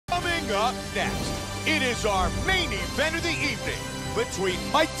up next, it is our main event of the evening between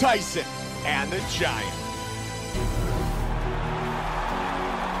Mike Tyson and the Giant.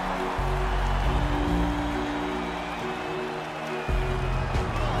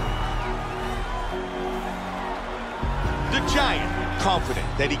 The Giant, confident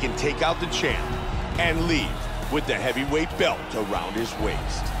that he can take out the champ and leave with the heavyweight belt around his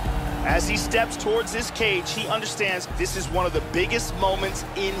waist. As he steps towards this cage, he understands this is one of the biggest moments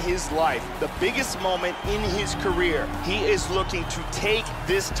in his life, the biggest moment in his career. He is looking to take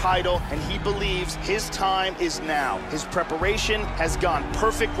this title, and he believes his time is now. His preparation has gone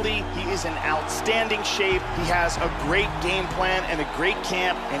perfectly. He is in outstanding shape. He has a great game plan and a great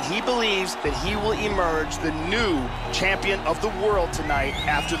camp, and he believes that he will emerge the new champion of the world tonight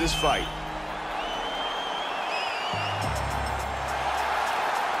after this fight.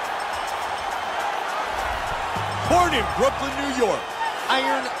 Born in Brooklyn, New York,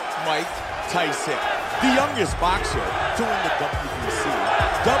 Iron Mike Tyson, the youngest boxer to win the WBC,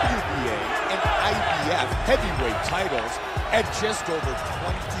 WBA, and IBF heavyweight titles at just over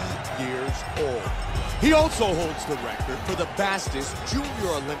 20 years old. He also holds the record for the fastest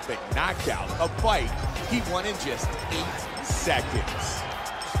junior Olympic knockout, a fight he won in just 8 seconds.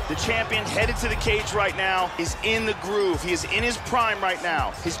 The champion headed to the cage right now is in the groove. He is in his prime right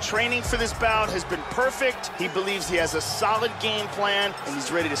now. His training for this bout has been perfect. He believes he has a solid game plan, and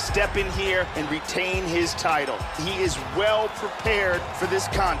he's ready to step in here and retain his title. He is well prepared for this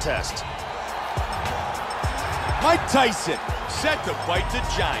contest. Mike Tyson set to fight the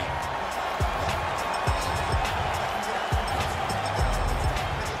Giant.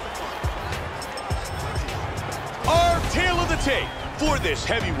 Our tale of the tape. For this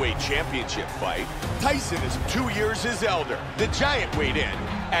heavyweight championship fight, Tyson is 2 years his elder. The Giant weighed in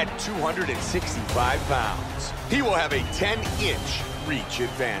at 265 pounds. He will have a 10-inch reach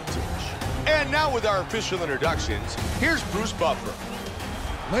advantage. And now with our official introductions, here's Bruce Buffer.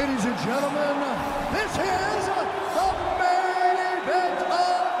 Ladies and gentlemen, this is the main event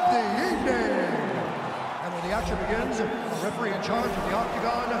of the evening. And when the action begins, the referee in charge of the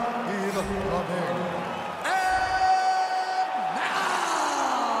octagon, Eve Loving.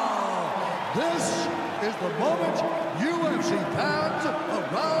 This is the moment UFC fans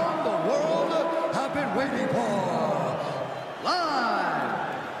around the world have been waiting for. Live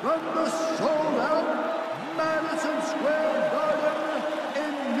from the sold-out Madison Square Garden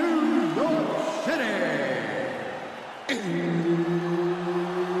in New York City.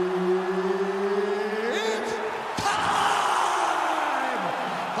 It's time!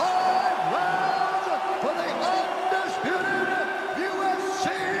 5 rounds for the undisputed UFC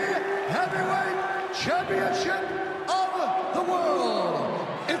heavyweight championship of the world.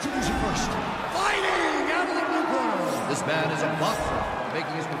 Introducing first, fighting out of the blue corner. This man is a boxer,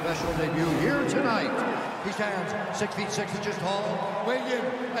 making his professional debut here tonight. He stands 6 feet 6 inches tall, weighing in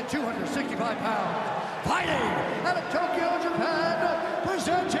at 265 pounds. Fighting out of Tokyo, Japan,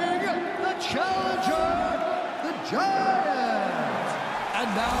 presenting the challenger, the Giant. And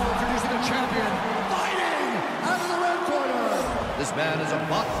now introducing the champion, fighting out of the red corner. This man is a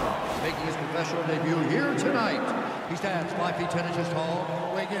boxer, making his professional debut here tonight. He stands 5 feet 10 inches tall,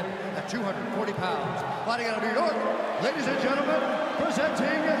 weighing in at 240 pounds. Fighting out of New York, ladies and gentlemen,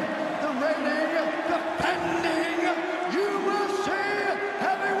 presenting the reigning, defending UFC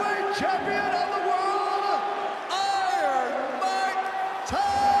heavyweight champion of the world, Iron Mike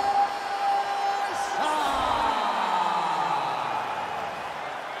Tyson!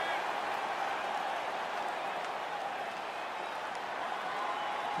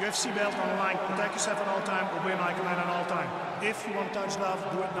 UFC belt on the line, protect yourself at all time, obey my command at all time. If you want touch love,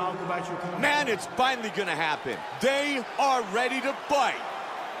 do it now, go back to your corner. Man, it's finally gonna happen. They are ready to fight.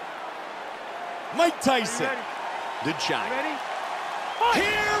 Mike Tyson, the Giant. Ready?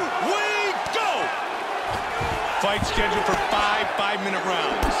 Here we go! Fight scheduled for 5 5-minute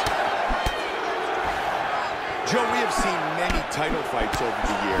rounds. Joe, we have seen many title fights over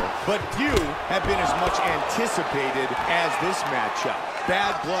the year, but few have been as much anticipated as this matchup.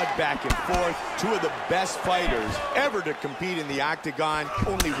 Bad blood back and forth, two of the best fighters ever to compete in the octagon.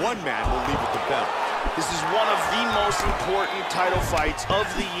 Only one man will leave with the belt. This is one of the most important title fights of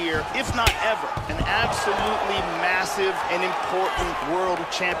the year, if not ever. An absolutely massive and important world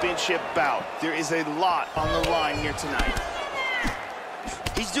championship bout. There is a lot on the line here tonight.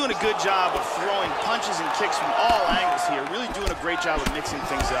 He's doing a good job of throwing punches and kicks from all angles here. Really doing a great job of mixing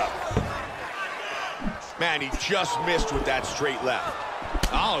things up. Man, he just missed with that straight left.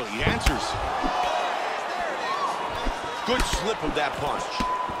 Oh, he answers. Good slip of that punch.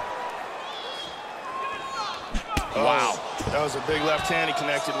 Wow. That was a big left hand he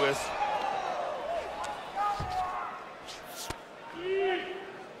connected with.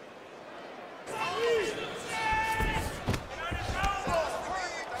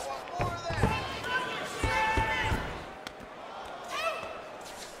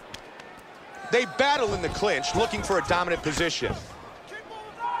 They battle in the clinch, looking for a dominant position.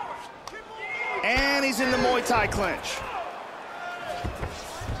 And he's in the Muay Thai clinch.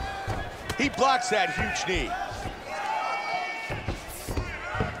 He blocks that huge knee.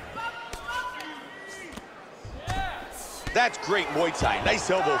 That's great Muay Thai. Nice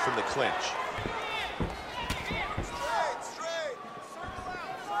elbow from the clinch.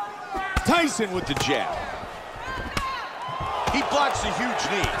 Tyson with the jab. He blocks a huge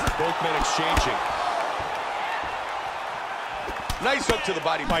knee. Both men exchanging. Nice hook to the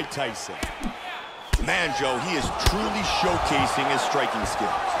body by Tyson. Man, Joe, he is truly showcasing his striking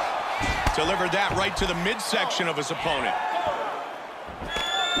skills. Delivered that right to the midsection of his opponent.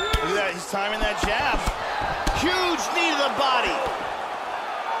 Look at that, he's timing that jab. Huge knee to the body.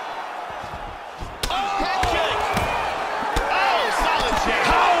 Oh, head kick. Oh, solid jab.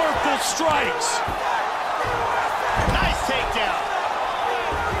 Powerful strikes. Nice takedown.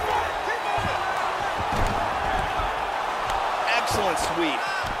 Excellent sweep.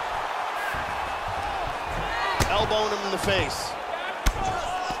 Elbowing him in the face.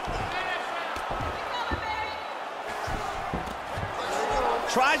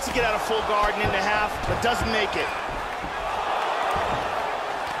 Tries to get out of full guard and into half, but doesn't make it.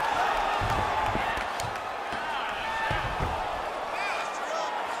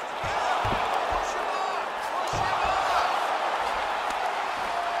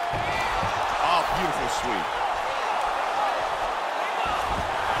 Oh, beautiful sweep.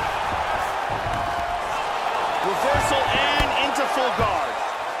 Reversal and into full guard.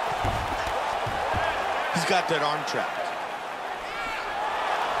 He's got that arm trapped.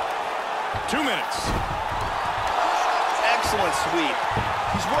 2 minutes. Excellent sweep.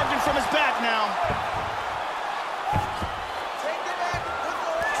 He's working from his back now.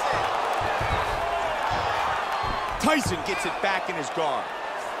 Tyson gets it back in his guard.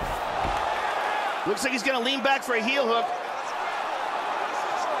 Looks like he's going to lean back for a heel hook.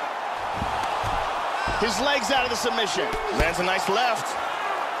 His legs out of the submission. Lands a nice left.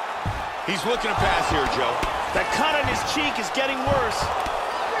 He's looking to pass here, Joe. That cut on his cheek is getting worse.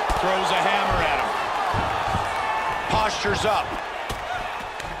 Throws a hammer at him. Postures up.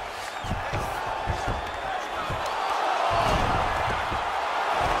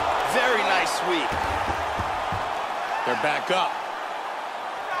 Very nice sweep. They're back up.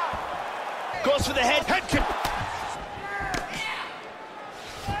 Goes for the head kick.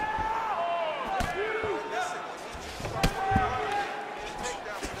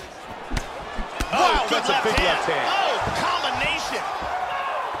 Wow, that's a big left hand. Oh, combination.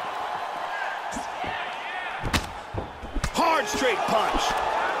 Hard straight punch.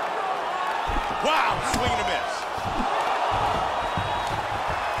 Wow, swing and a miss.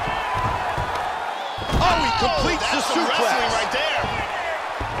 Oh, he completes the suplex. Right there.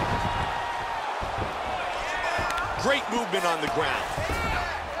 Great movement on the ground.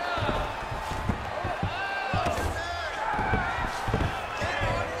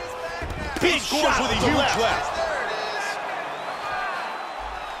 He scores with a huge left.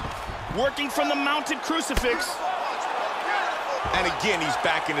 Working from the mounted crucifix. And again, he's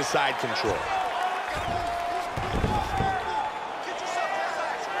back into side control.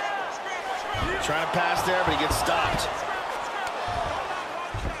 Trying to pass there, but he gets stopped.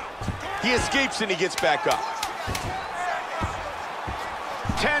 He escapes and he gets back up.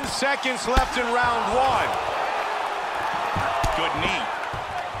 10 seconds left in round 1. Good knee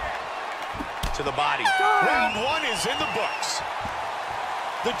to the body. Round 1 is in the books.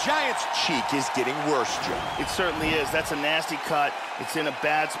 The Giant's cheek is getting worse, Joe. It certainly is. That's a nasty cut. It's in a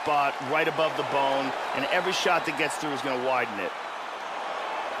bad spot, right above the bone, and every shot that gets through is going to widen it.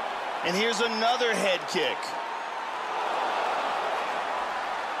 And here's another head kick.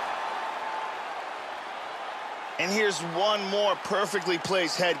 And here's one more perfectly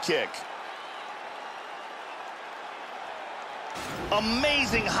placed head kick.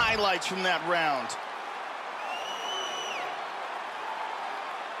 Amazing highlights from that round.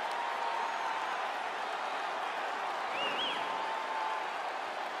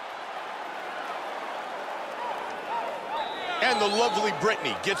 And the lovely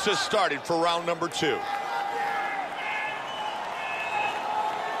Brittany gets us started for round number 2.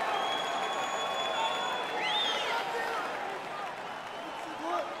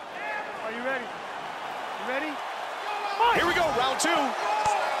 Are you ready? You ready? Here we go, round 2.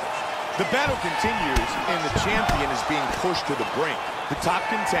 The battle continues, and the champion is being pushed to the brink. The top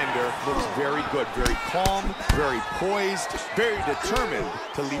contender looks very good, very calm, very poised, very determined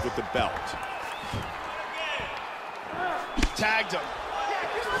to leave with the belt. Tagged him.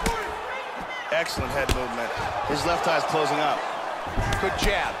 Excellent head movement. His left eye's closing up. Good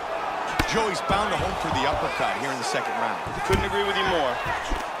jab. Joey's bound to home for the uppercut here in the second round. Couldn't agree with you more.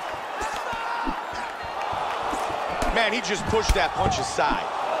 Man, he just pushed that punch aside.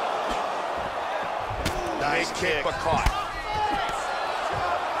 Nice kick. But caught.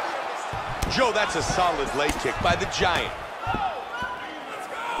 Joe, that's a solid leg kick by the Giant.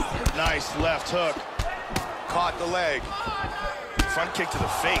 Nice left hook. Caught the leg. Front kick to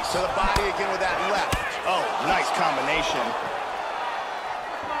the face. To the body again with that left. Oh, nice combination.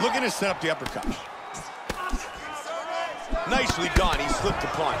 Looking to set up the uppercut. Nicely done. He slipped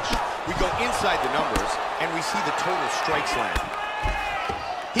the punch. We go inside the numbers, and we see the total strikes land.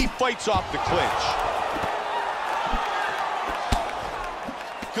 He fights off the clinch.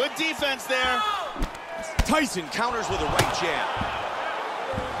 Good defense there. Tyson counters with a right jab.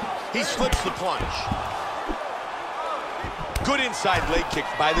 He slips the punch. Good inside leg kick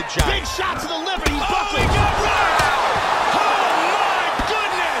by the Giant. Big shot to the liver. He's buckling.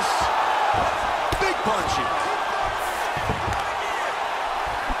 Big punching.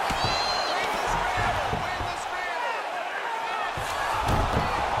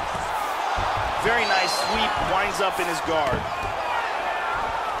 Very nice sweep. Winds up in his guard.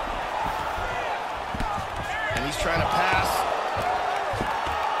 And he's trying to pass.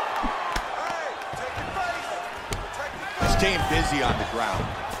 Staying busy on the ground.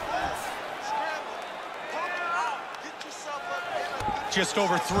 Just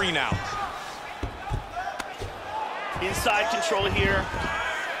over 3 now. Inside control here.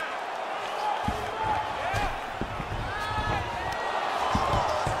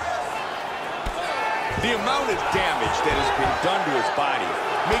 The amount of damage that has been done to his body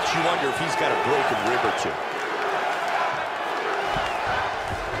makes you wonder if he's got a broken rib or two.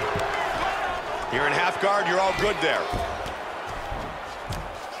 You're in half guard, you're all good there.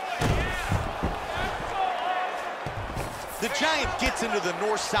 The Giant gets into the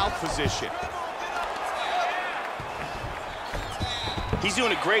north-south position. He's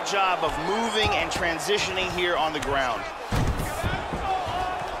doing a great job of moving and transitioning here on the ground.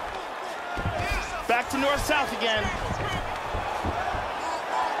 Back to north-south again.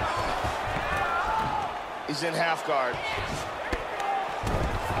 He's in half guard.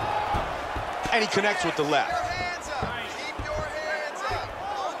 And he connects with the left.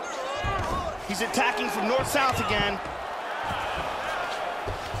 He's attacking from north-south again.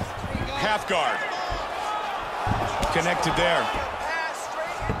 Half guard. Connected there.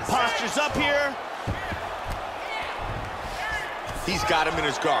 Postures up here. He's got him in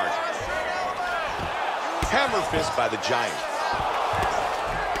his guard. Hammer fist by the Giant.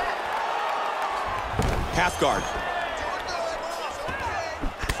 Half guard.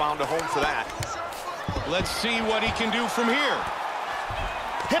 Found a home for that. Let's see what he can do from here.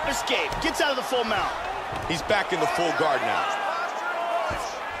 Hip escape. Gets out of the full mount. He's back in the full guard now.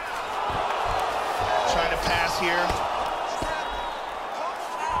 Trying to pass here.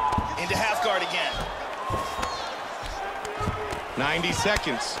 Into half guard again. 90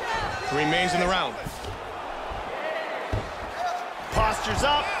 seconds remains in the round. Postures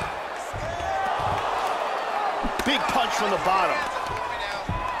up. Big punch from the bottom.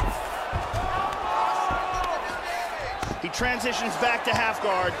 He transitions back to half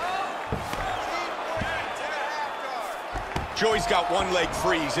guard. Joey's got one leg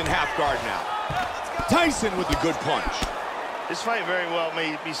free. He's in half guard now. Tyson with the good punch. This fight very well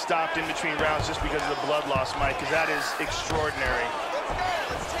may be stopped in between rounds just because of the blood loss, Mike, because that is extraordinary.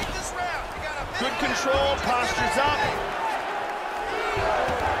 Good control, postures up.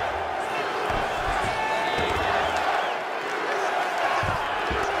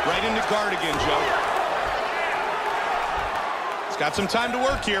 Right into guard again, Joe. He's got some time to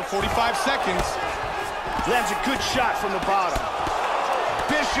work here, 45 seconds. Lands a good shot from the bottom.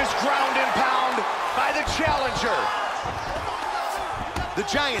 Vicious ground and pound by the challenger. The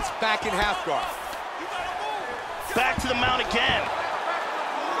Giant's back in half guard. Back to the mount again.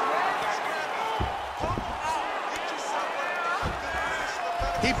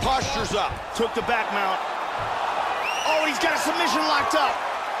 He postures up. Took the back mount. Oh, he's got a submission locked up.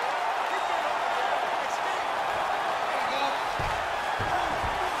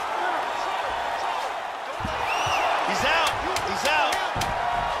 He's out. He's out.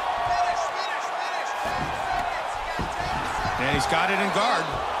 And he's got it in guard.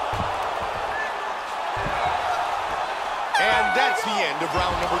 And that's the end of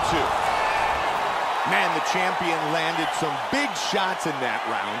round number 2. Man, the champion landed some big shots in that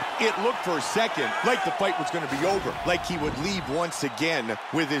round. It looked for a second like the fight was going to be over, like he would leave once again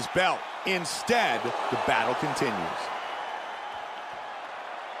with his belt. Instead, the battle continues.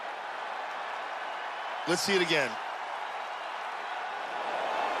 Let's see it again.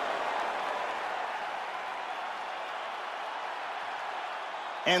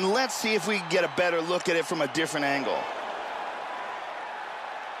 And let's see if we can get a better look at it from a different angle.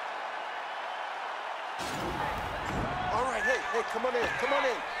 All right, hey, come on in, come on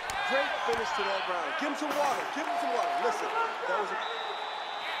in. Great finish to that round. Give him some water, give him some water. Listen, that was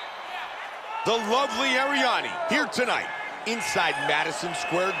The lovely Ariani here tonight inside Madison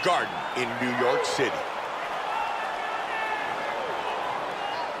Square Garden in New York City.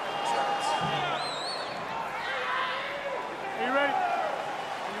 Are you ready?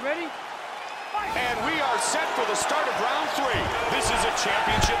 Are you ready? And we are set for the start of round 3. This is a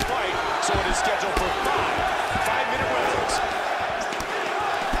championship fight, so it is scheduled for 5-minute rounds.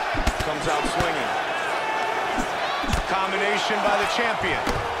 Comes out swinging. Combination by the champion.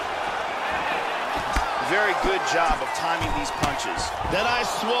 Very good job of timing these punches. That eye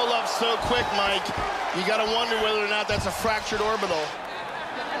swelled up so quick, Mike. You gotta wonder whether or not that's a fractured orbital.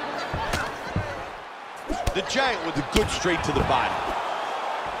 The Giant with a good straight to the body.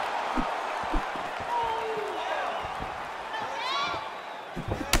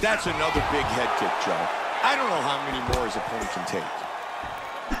 That's another big head kick, Joe. I don't know how many more his opponent can take.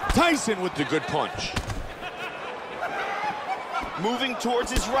 Tyson with the good punch. Moving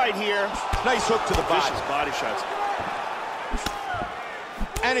towards his right here. Nice hook to the body. Vicious body shots.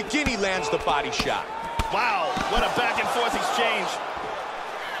 And again, he lands the body shot. Wow, what a back and forth exchange.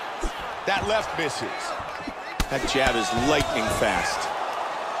 That left misses. That jab is lightning fast.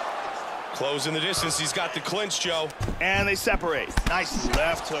 Closing the distance, he's got the clinch, Joe. And they separate. Nice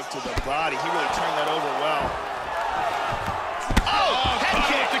left hook to the body. He really turned that over well. Oh, head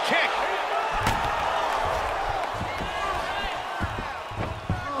kick. The kick.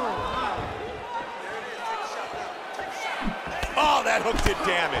 Oh, that hook did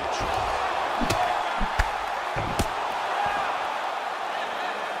damage.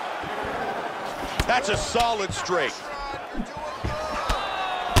 That's a solid straight.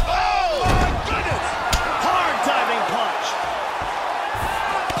 Oh, my goodness! Hard diving punch.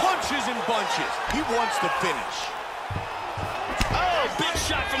 Punches and bunches. He wants to finish. Oh, big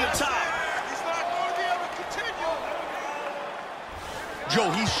shot from the top. he's not going to be able to continue. Joe,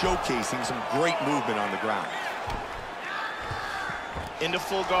 he's showcasing some great movement on the ground. Into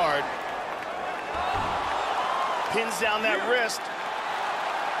full guard. Pins down that wrist.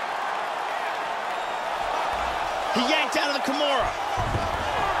 He yanked out of the Kimura.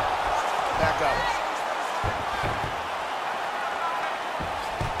 Back up.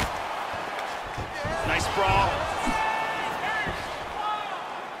 Nice brawl.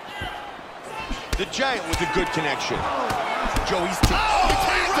 The Giant with a good connection. Joe, he's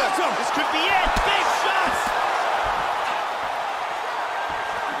Tagged him. This could be it. Big shots.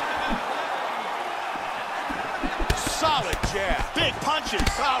 solid jab. Big punches.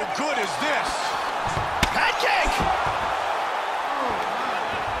 How good is this? Head kick.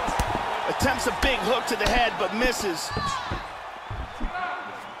 Attempts a big hook to the head, but misses.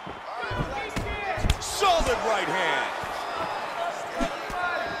 Solid right hand.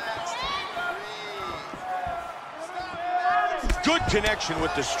 Good connection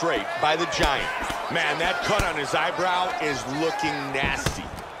with the straight by the Giant. Man, that cut on his eyebrow is looking nasty.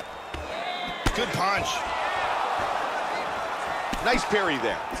 Good punch. Nice parry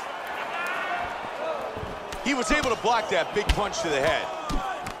there. He was able to block that big punch to the head.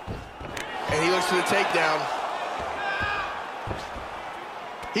 And he looks for the takedown.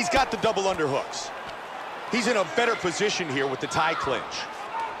 He's got the double underhooks. He's in a better position here with the tie clinch.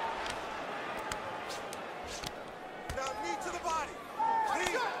 Now, knee to the body.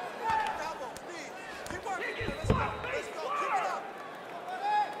 Knee. Elbow, knee. Keep working. Let's go. Let's go. Keep it up.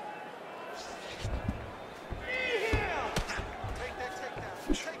 Take that takedown.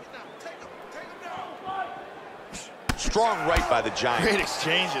 Take it down. Take him. Take him down. Strong right by the Giant. Great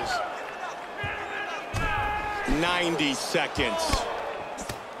exchanges. 90 seconds.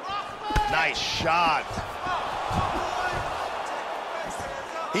 Nice shot.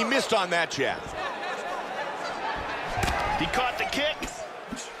 He missed on that jab. He caught the kick.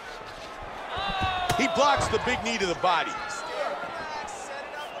 He blocks the big knee to the body.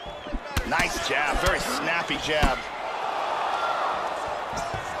 Nice jab, very snappy jab.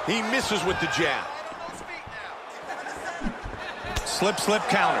 He misses with the jab. Slip, slip,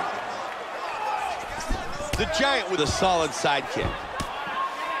 counter. The Giant with a solid sidekick.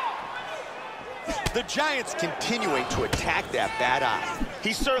 The Giant's continuing to attack that bad eye.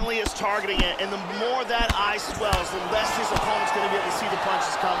 He certainly is targeting it, and the more that eye swells, the less his opponent's going to be able to see the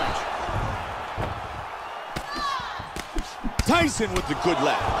punches coming. Tyson with the good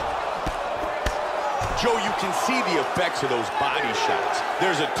left. Joe, you can see the effects of those body shots.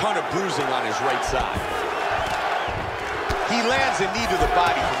 There's a ton of bruising on his right side. He lands a knee to the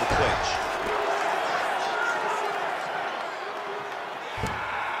body from the clinch.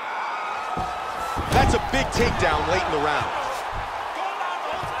 That's a big takedown late in the round.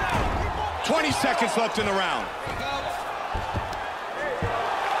 20 seconds left in the round.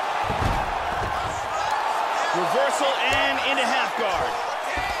 Reversal and into half guard.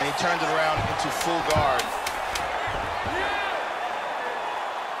 And he turns it around into full guard.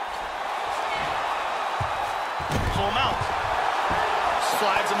 Full mount.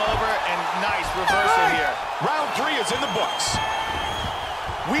 Slides him over, and nice reversal here. Round 3 is in the books.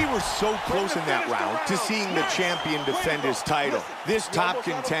 We were so close in that round to seeing the champion defend his title. This top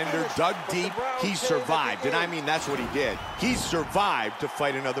contender dug deep, he survived, and I mean that's what he did. He survived to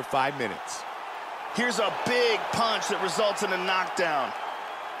fight another 5 minutes. Here's a big punch that results in a knockdown.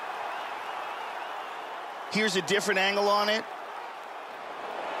 Here's a different angle on it.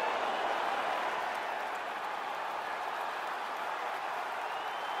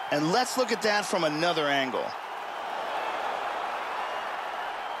 And let's look at that from another angle.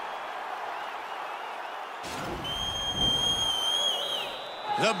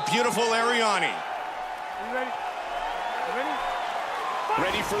 The beautiful Ariani. You ready? You ready?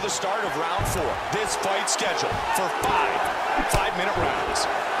 Ready for the start of round 4. This fight scheduled for 5 5-minute rounds.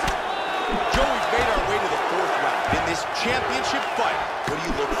 Joe, we've made our way to the 4th round. In this championship fight, what do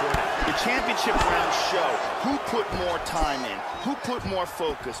you look for now? The championship rounds show who put more time in, who put more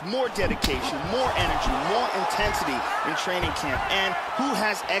focus, more dedication, more energy, more intensity in training camp, and who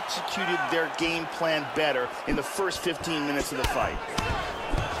has executed their game plan better in the first 15 minutes of the fight.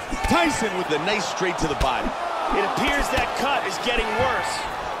 Tyson with the nice straight to the body. It appears that cut is getting worse.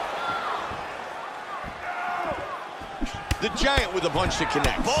 The Giant with a punch to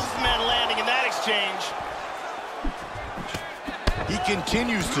connect. Both men landing in that exchange. He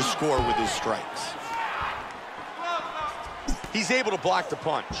continues to score with his strikes. He's able to block the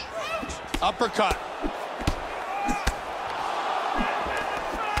punch. Uppercut.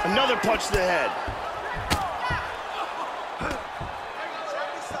 Another punch to the head.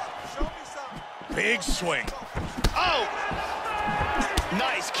 Big swing. Oh!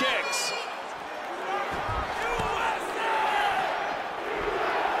 Nice kicks.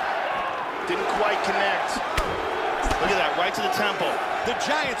 Didn't quite connect. Look at that, right to the temple. The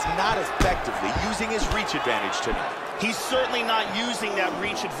Giant's not effectively using his reach advantage tonight. He's certainly not using that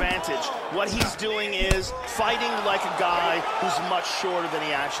reach advantage. What he's doing is fighting like a guy who's much shorter than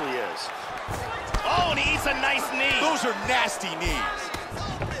he actually is. Oh, and he eats a nice knee. Those are nasty knees.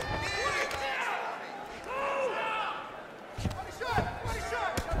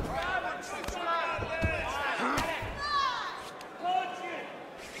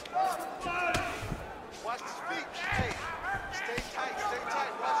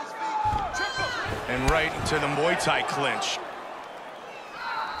 And right into the Muay Thai clinch.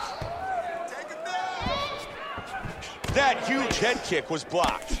 That huge head kick was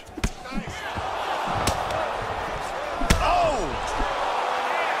blocked. Oh!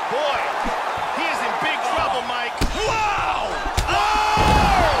 Boy, he is in big trouble, Mike. Wow! Oh!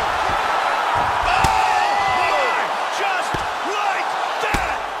 Oh! Just like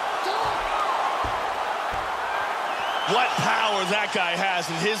that! What power that guy has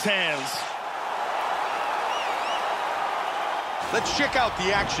in his hands. Let's check out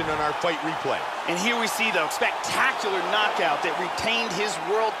the action on our fight replay. And here we see the spectacular knockout that retained his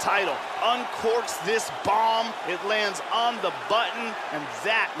world title. Uncorks this bomb, it lands on the button, and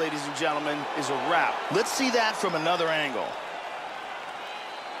that, ladies and gentlemen, is a wrap. Let's see that from another angle.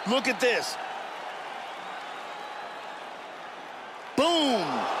 Look at this. Boom!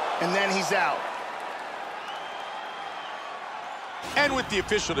 And then he's out. And with the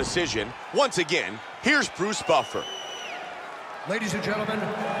official decision, once again, here's Bruce Buffer. Ladies and gentlemen,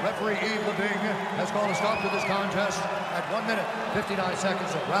 referee Yves Leving has called a stop to this contest at 1 minute, 59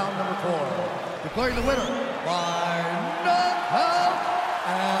 seconds of round number 4. Declaring the winner by knockout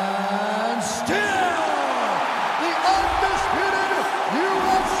and still the undisputed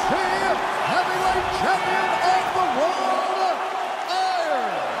UFC heavyweight champion of the world,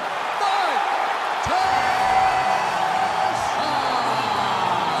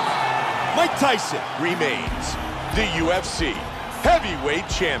 Mike Tyson remains the UFC heavyweight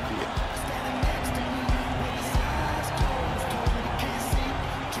champion.